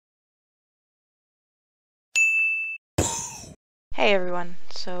Hey everyone,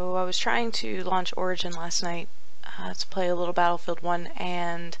 so I was trying to launch Origin last night to play a little Battlefield 1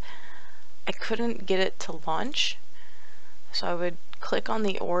 and I couldn't get it to launch. So I would click on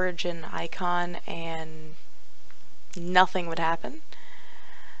the Origin icon and nothing would happen.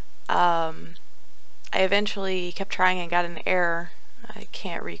 I eventually kept trying and got an error. I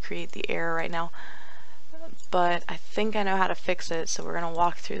can't recreate the error right now, but I think I know how to fix it, so we're going to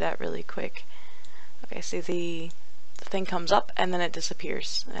walk through that really quick. Okay, see the thing comes up and then it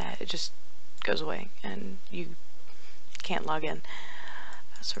disappears. It just goes away and you can't log in.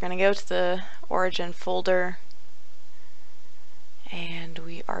 So we're going to go to the Origin folder and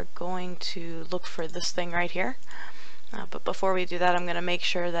we are going to look for this thing right here. But before we do that, I'm going to make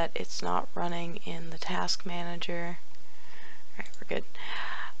sure that it's not running in the task manager. Alright, we're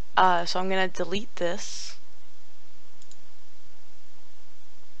good. So I'm going to delete this.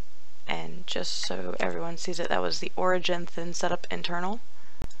 And just so everyone sees it, that was the Origin Thin Setup Internal.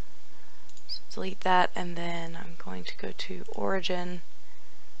 So delete that, and then I'm going to go to Origin,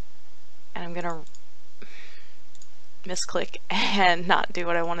 and I'm going to misclick and not do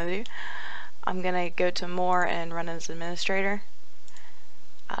what I want to do. I'm going to go to More and Run as Administrator.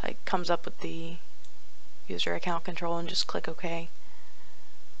 It comes up with the user account control and just click OK.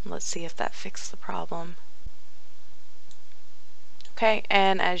 Let's see if that fixed the problem. Okay,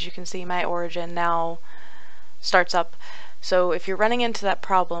 and as you can see, my Origin now starts up. So if you're running into that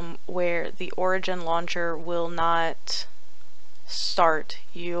problem where the Origin launcher will not start,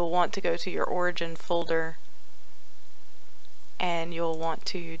 you'll want to go to your Origin folder and you'll want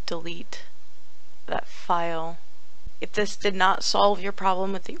to delete that file. If this did not solve your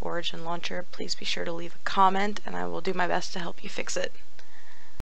problem with the Origin launcher, please be sure to leave a comment and I will do my best to help you fix it.